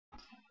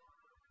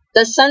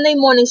Does Sunday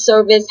morning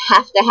service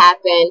have to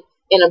happen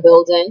in a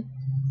building?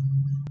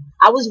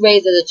 I was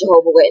raised as a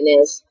Jehovah's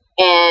Witness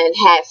and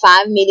had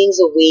 5 meetings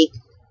a week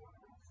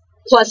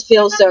plus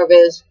field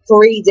service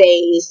 3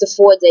 days to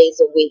 4 days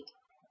a week.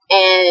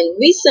 And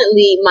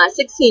recently, my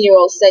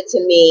 16-year-old said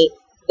to me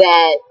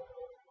that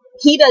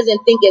he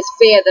doesn't think it's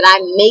fair that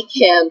I make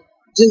him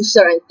do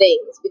certain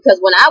things. Because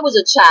when I was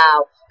a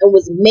child and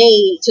was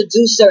made to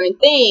do certain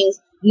things,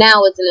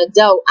 now as an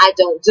adult, I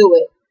don't do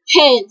it.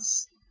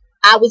 Hence,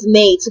 I was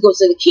made to go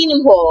to the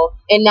Kingdom Hall,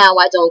 and now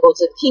I don't go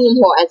to the Kingdom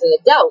Hall as an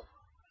adult.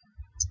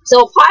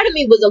 So part of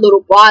me was a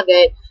little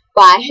bothered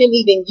by him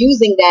even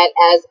using that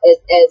as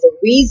a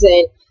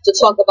reason to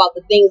talk about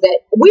the things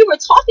that we were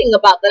talking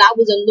about that I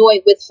was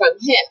annoyed with from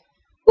him.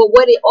 But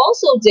what it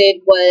also did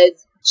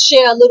was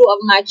share a little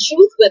of my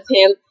truth with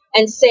him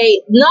and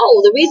say, no,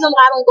 the reason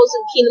why I don't go to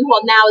the Kingdom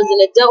Hall now as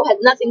an adult has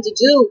nothing to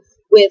do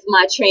with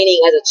my training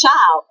as a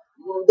child.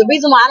 The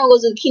reason why I don't go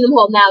to the Kingdom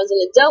Hall now as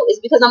an adult is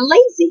because I'm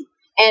lazy.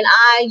 And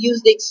I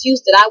use the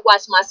excuse that I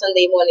watch my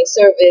Sunday morning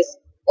service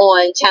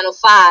on Channel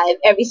 5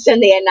 every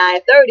Sunday at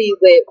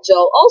 9:30 with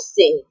Joel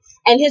Osteen.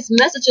 And his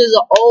messages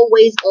are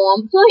always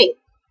on point.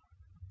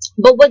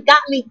 But what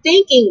got me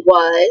thinking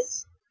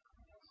was,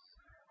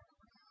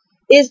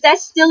 is that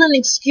still an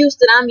excuse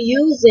that I'm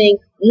using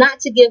not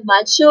to give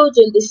my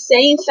children the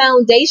same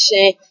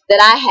foundation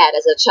that I had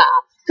as a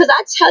child? Because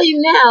I tell you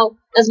now,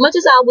 as much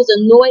as I was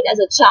annoyed as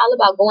a child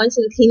about going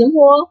to the Kingdom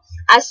Hall,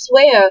 I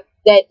swear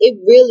that it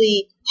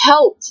really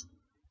helped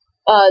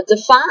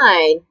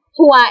define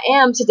who I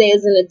am today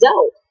as an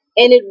adult.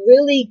 And it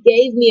really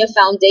gave me a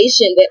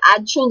foundation that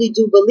I truly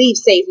do believe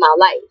saved my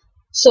life.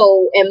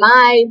 So am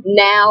I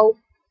now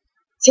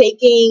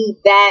taking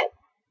that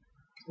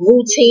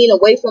routine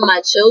away from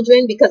my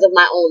children because of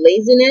my own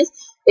laziness?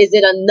 Is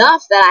it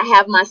enough that I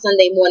have my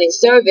Sunday morning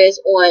service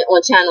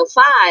on Channel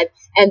 5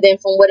 and then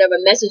from whatever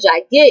message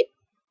I get,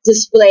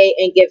 display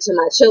and give to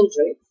my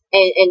children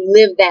and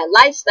live that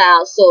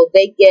lifestyle so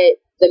they get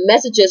the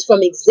messages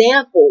from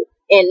example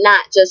and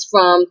not just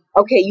from,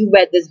 okay, you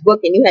read this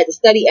book and you had to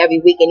study every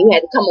week and you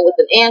had to come up with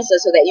an answer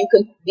so that you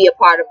can be a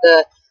part of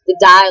the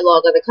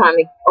dialogue or the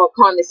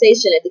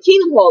conversation at the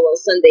Kingdom Hall on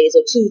Sundays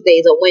or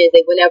Tuesdays or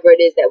Wednesday, whenever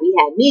it is that we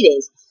have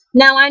meetings.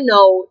 Now I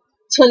know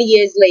 20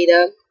 years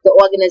later, the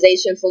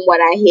organization from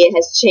what I hear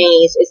has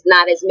changed. It's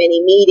not as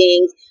many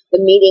meetings.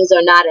 The meetings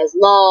are not as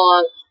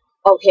long.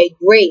 Okay,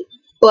 great.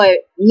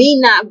 But me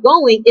not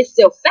going, it's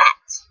still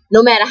fact,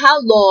 no matter how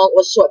long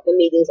or short the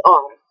meetings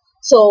are.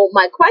 So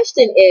my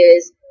question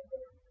is,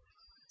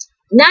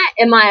 not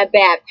am I a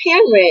bad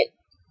parent,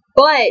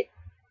 but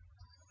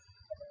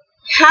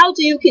how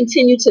do you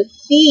continue to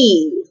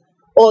feed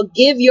or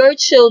give your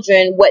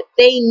children what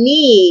they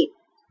need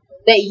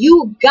that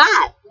you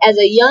got as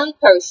a young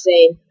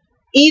person,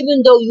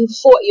 even though you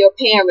fought your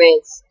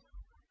parents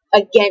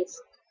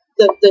against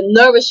the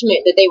nourishment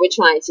that they were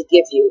trying to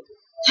give you?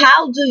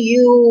 How do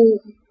you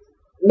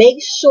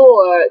make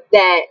sure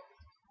that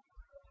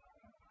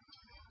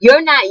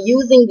you're not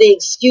using the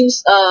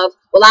excuse of,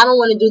 well, I don't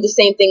want to do the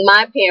same thing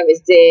my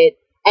parents did,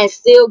 and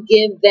still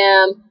give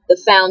them the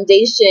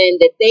foundation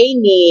that they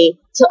need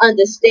to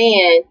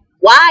understand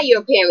why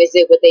your parents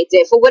did what they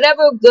did, for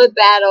whatever good,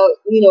 bad, or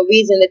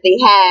reason that they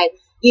had?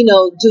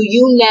 Do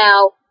you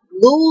now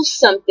lose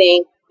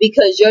something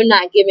because you're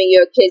not giving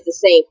your kids the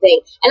same thing?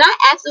 And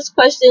I ask this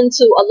question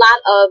to a lot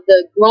of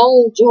the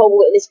grown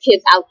Jehovah's Witness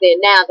kids out there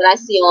now that I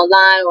see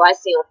online or I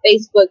see on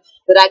Facebook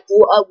that I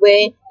grew up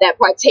with, that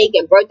partake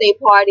in birthday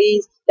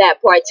parties,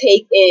 that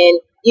partake in,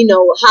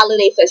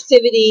 holiday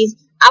festivities.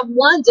 I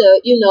wonder,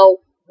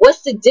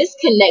 what's the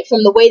disconnect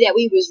from the way that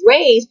we was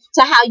raised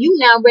to how you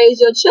now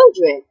raise your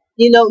children?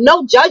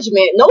 No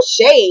judgment, no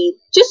shade,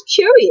 just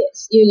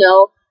curious,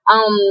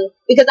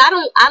 because I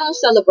don't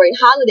celebrate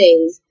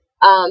holidays.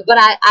 But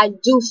I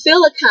do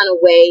feel a kind of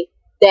way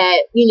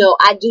that,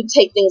 I do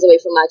take things away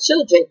from my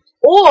children.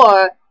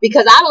 Or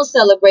because I don't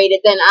celebrate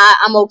it, then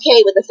I'm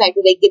okay with the fact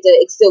that they get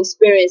to still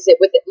experience it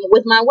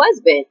with my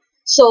husband.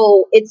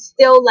 So it's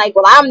still like,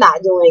 well, I'm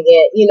not doing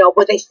it,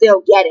 but they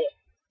still get it.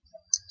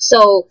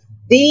 So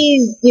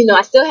these,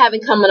 I still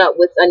haven't come up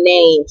with a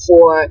name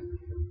for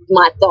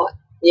my thought.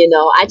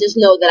 I just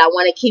know that I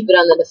want to keep it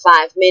under the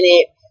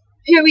 5-minute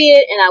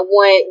period. And I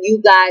want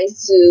you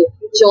guys to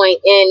join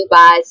in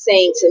by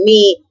saying to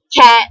me,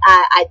 Kat,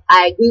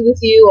 I agree with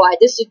you, or I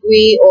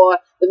disagree, or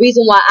the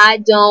reason why I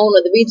don't,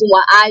 or the reason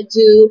why I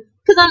do.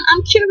 Because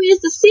I'm curious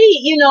to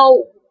see,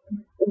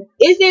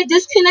 is there a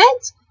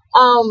disconnect?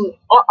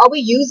 Are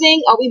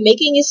we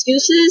making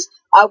excuses?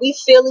 Are we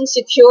feeling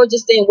secure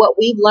just in what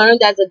we've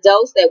learned as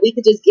adults that we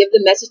could just give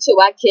the message to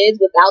our kids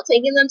without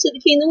taking them to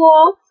the Kingdom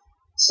Hall?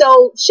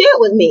 So share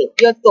with me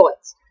your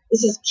thoughts.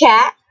 This is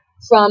Kat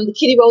from the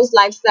Kitty Rose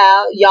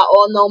Lifestyle. Y'all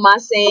all know my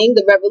saying,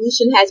 the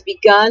revolution has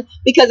begun,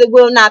 because it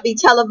will not be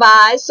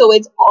televised. So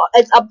it's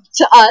up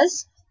to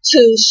us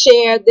to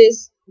share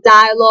this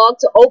dialogue,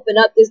 to open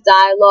up this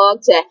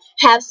dialogue, to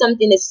have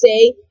something to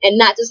say, and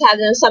not just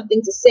having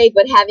something to say,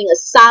 but having a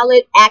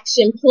solid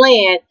action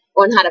plan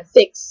on how to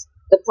fix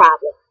the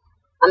problem.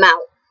 I'm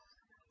out.